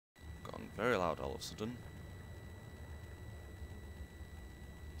very loud all of a sudden.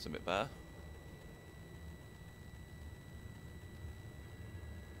 It's a bit better.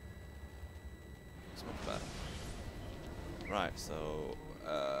 It's much better. Right, so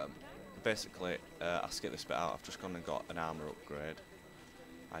basically, I'll skip this bit out. I've just gone and got an armor upgrade,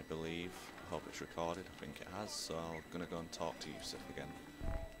 I believe. I hope it's recorded. I think it has. So I'm gonna go and talk to Yusuf again.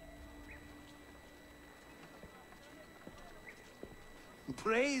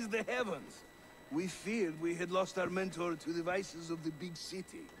 Praise the heavens! We feared we had lost our mentor to the vices of the big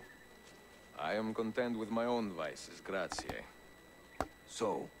city. I am content with my own vices, grazie.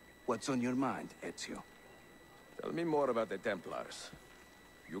 So, what's on your mind, Ezio? Tell me more about the Templars.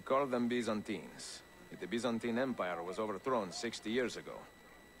 You call them Byzantines. Yet the Byzantine Empire was overthrown 60 years ago.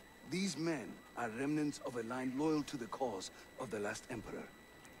 These men are remnants of a line loyal to the cause of the last emperor,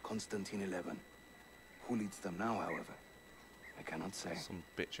 Constantine XI. Who leads them now, however? I cannot say. Some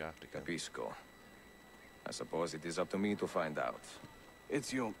bitch I have to go. Capisco. I suppose it is up to me to find out.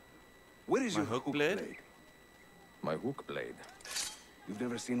 Ezio, where is your hookblade? My hookblade? You've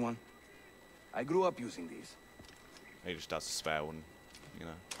never seen one? I grew up using these. He just has a spare one, you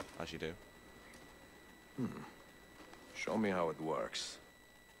know, as you do. Show me how it works.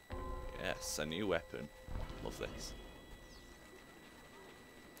 Yes, a new weapon. Love this.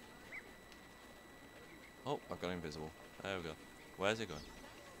 Oh, I've got invisible. There we go. Where's it going?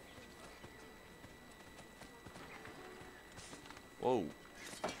 Whoa.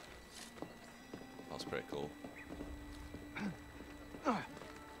 That's pretty cool.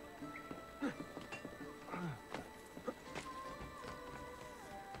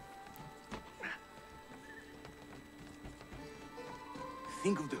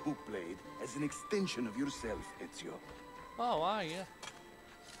 Think of the hookblade as an extension of yourself, Ezio. Oh, yeah.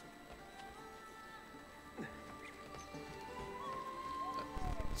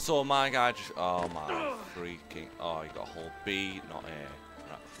 So my guy just, oh my freaking, oh, he got a whole B, not A.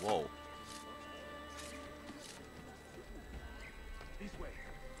 Right, whoa. This way.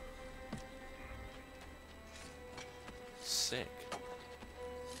 Sick.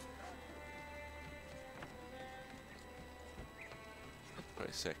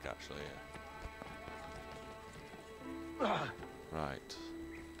 Pretty sick, actually, yeah. Right.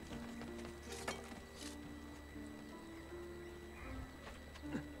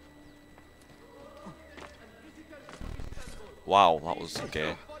 Wow, that was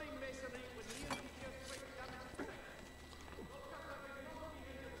gay.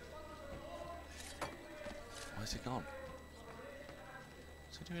 Where's he gone?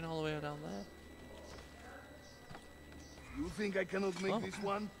 What's he doing all the way down there? You think I cannot make this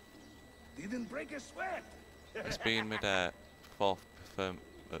one? Didn't break a sweat. It's being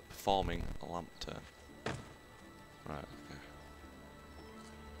performing a lamp turn. Right, okay.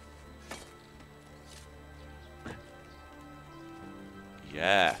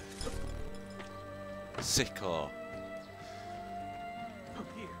 Yeah. Sicko.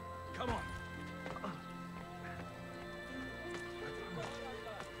 Here, come on.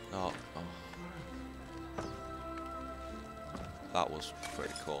 Oh, that was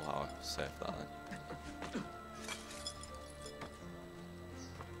pretty cool how I saved that then.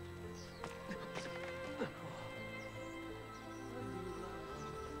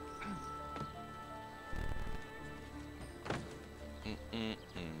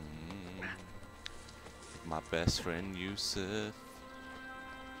 My best friend Yusuf,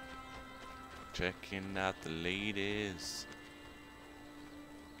 checking out the ladies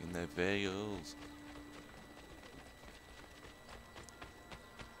in their veils.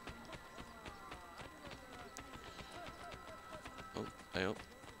 Oh, hey up.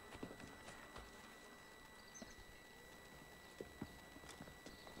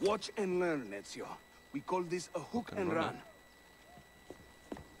 Watch and learn, Ezio. We call this a hook and run.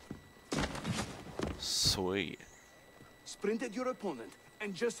 Sweet. Sprint at your opponent,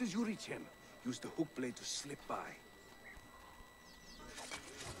 and just as you reach him, use the hook blade to slip by.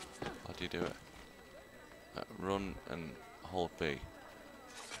 How do you do it? Run and hold B.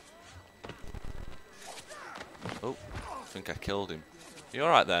 Oh, I think I killed him. You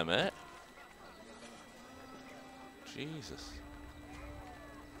alright there, mate? Jesus.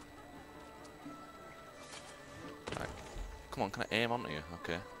 Right. Come on, can I aim onto you?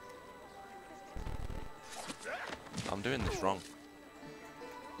 Okay. I'm doing this wrong.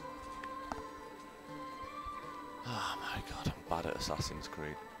 Oh my god, I'm bad at Assassin's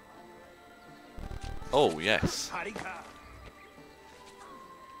Creed. Oh, yes.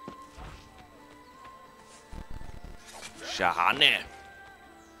 Shahane.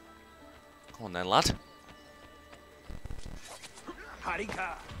 Come on then, lad.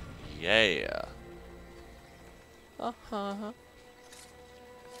 Harika. Yeah. Uh-huh.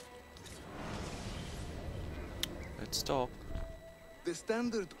 Let's talk. The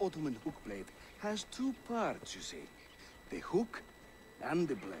standard Ottoman hookblade has two parts, you see. The hook and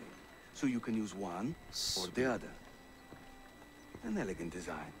the blade. So you can use one or the other. An elegant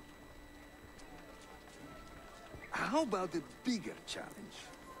design. How about a bigger challenge?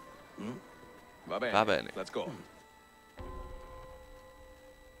 Hmm? Va bene. Va bene. Let's go.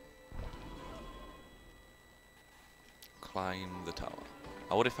 Climb the tower.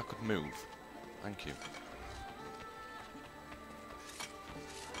 I wonder if I could move. Thank you.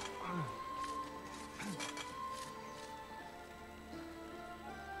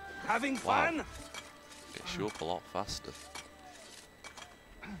 Having fun? Wow. Gets you up a lot faster.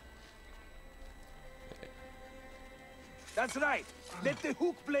 That's right. Let the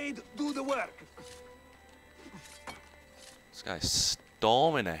hook blade do the work. This guy's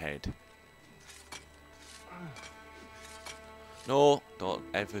storming ahead. No, don't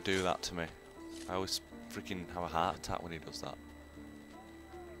ever do that to me. I always freaking have a heart attack when he does that.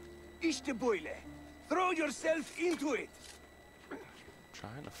 İşte böyle. Throw yourself into it.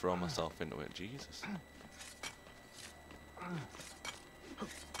 Trying to throw myself into it, Jesus.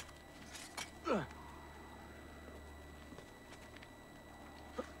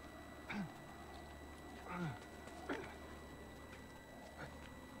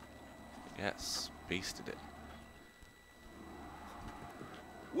 Yes, beasted it.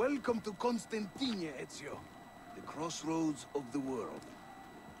 Welcome to Constantine, Ezio. The crossroads of the world.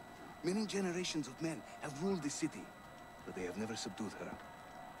 Many generations of men have ruled the city, but they have never subdued her.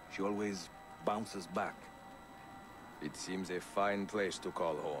 She always bounces back. It seems a fine place to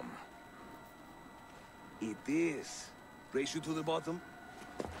call home. It is. Race you to the bottom?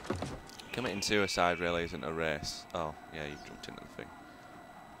 Committing suicide really isn't a race. Oh, yeah, you jumped into the thing.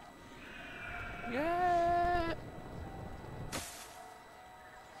 Yeah!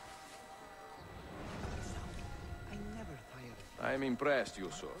 I'm impressed,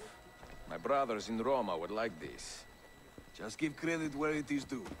 Yusuf. My brothers in Roma would like this. Just give credit where it is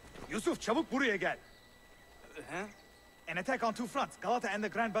due. Yusuf, çabuk buraya gel. Huh? An attack on two fronts, Galata and the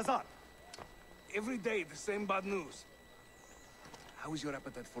Grand Bazaar. Every day the same bad news. How is your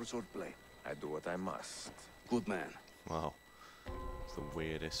appetite for swordplay? I do what I must. Good man. Wow. It's the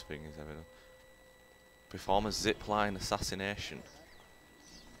weirdest thing he's ever done. Perform a zipline assassination.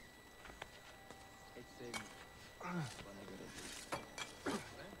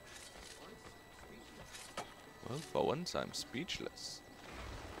 Well, for once I'm speechless.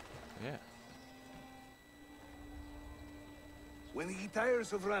 Yeah. When he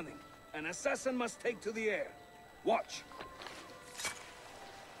tires of running, an assassin must take to the air. Watch.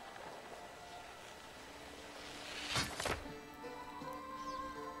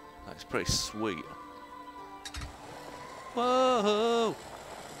 That's pretty sweet. Whoa!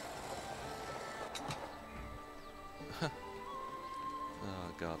 Oh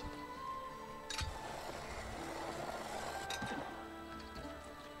god.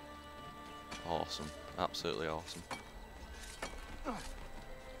 Awesome. Absolutely awesome. A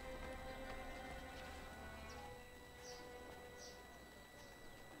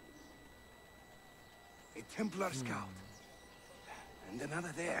Templar scout. And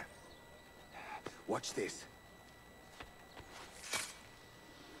another there. Watch this.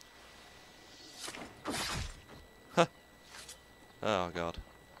 Oh god.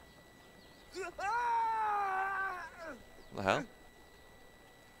 What the hell?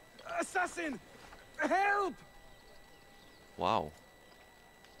 Assassin! Help! Wow.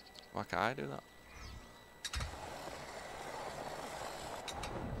 Why can't I do that?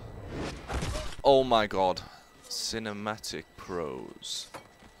 Oh my god. Cinematic pros.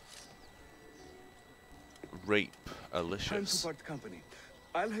 Rape Time to alicious. part company.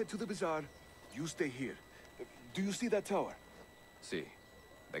 I'll head to the bazaar. You stay here. Do you see that tower? See,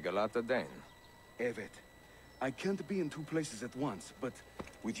 the Galata Den. Evet. I can't be in two places at once, but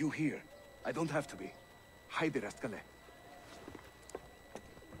with you here, I don't have to be. Haydi rastgele.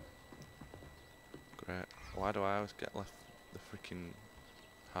 Great. Why do I always get left the freaking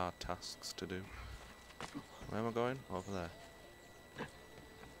hard tasks to do? Where am I going? Over there.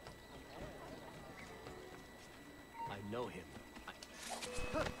 I know him.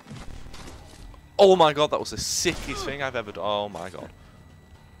 Oh my god, that was the sickest thing I've ever done. Oh my god.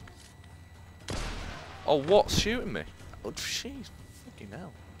 Oh, what's shooting me? Oh, jeez. Fucking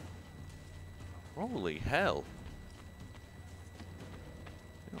hell. Holy hell.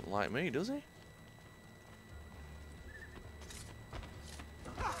 He don't like me, does he?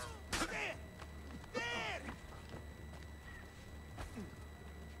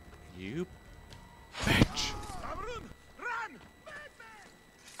 You bitch.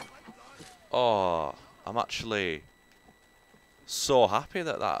 Oh, I'm actually so happy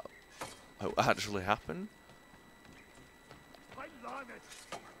that that actually happened.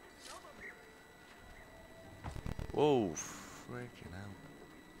 Whoa, freaking hell.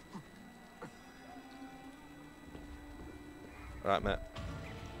 Right, mate.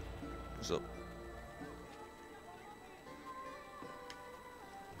 What's up?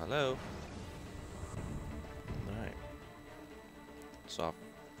 Hello? Right. So,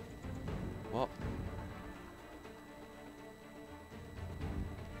 what?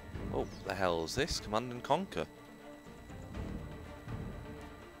 Oh, the hell is this? Command and Conquer.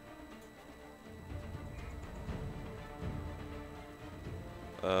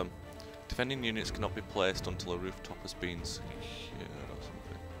 Defending units cannot be placed until a rooftop has been secured or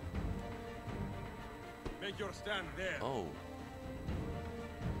something. Make your stand there. Oh.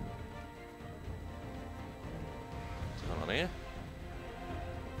 What's going on here?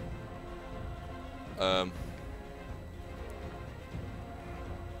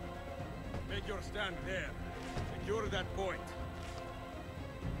 Make your stand there. Secure that point.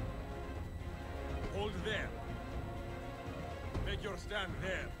 Hold there. Make your stand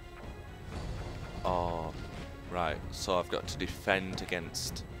there. Oh, right. So I've got to defend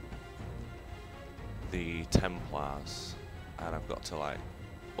against the Templars, and I've got to like,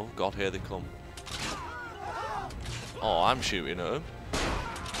 oh god, here they come. Oh, I'm shooting at them.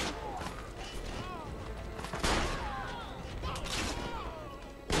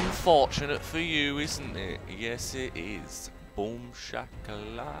 Unfortunate for you, isn't it? Yes, it is. Boom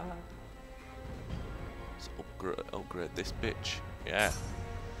shakala. Let's upgrade this bitch. Yeah.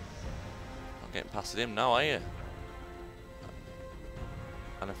 Not getting past him now, are you?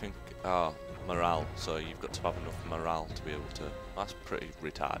 And I think, oh, morale. So you've got to have enough morale to be able to. That's pretty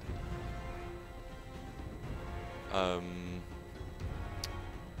retarded.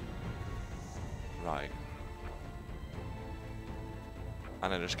 Right.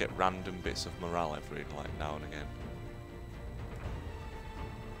 And I just get random bits of morale every like now and again.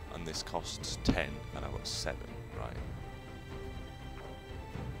 And this costs 10 and I've got 7, right.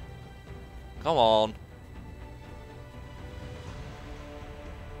 Come on.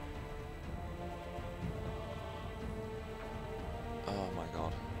 Oh my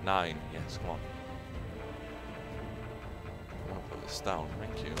god. 9, yes, come on. I'm gonna put this down,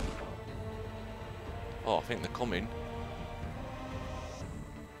 thank you. Oh, I think they're coming.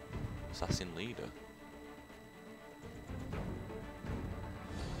 Assassin leader.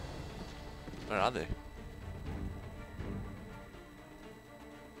 Where are they?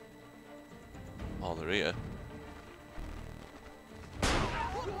 Oh, they're here.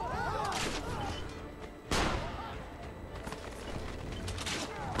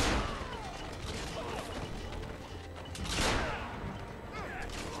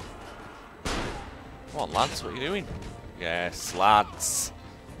 Come on, lads, what are you doing? Yes, lads.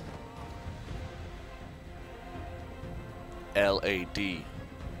 LADS.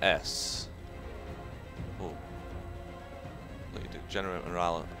 Oh. Generate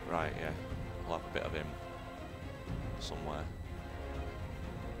morale. Right, yeah. I'll have a bit of him somewhere.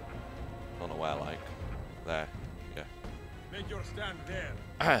 Don't know where, like. There. Yeah. Make your stand there.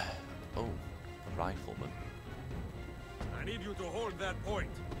 Oh, a rifleman. I need you to hold that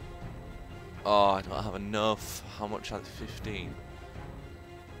point. Oh, I don't have enough. How much are they? 15.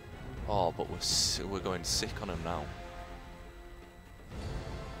 Oh, but we're going sick on him now.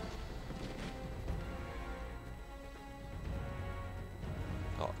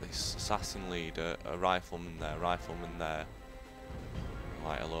 Got this assassin leader, a rifleman there,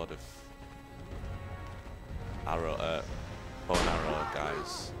 like a load of arrow, bow and arrow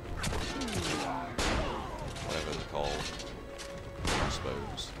guys, whatever they're called, I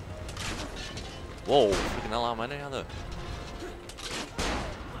suppose. Whoa, freaking hell, how many are there?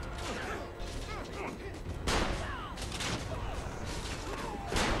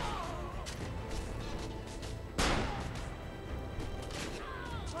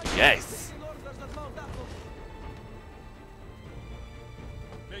 Yes!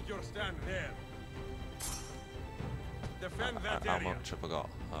 Make your stand there. Defend that How area. much have I got?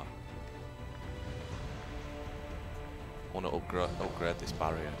 Oh. I want to upgrade this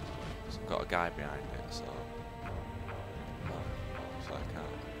barrier. So I've got a guy behind it, so... Oh, so I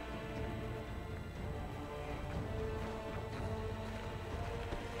can't.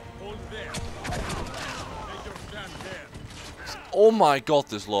 Hold there. Make your stand there. Oh my god,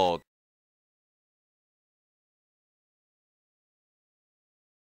 there's loads.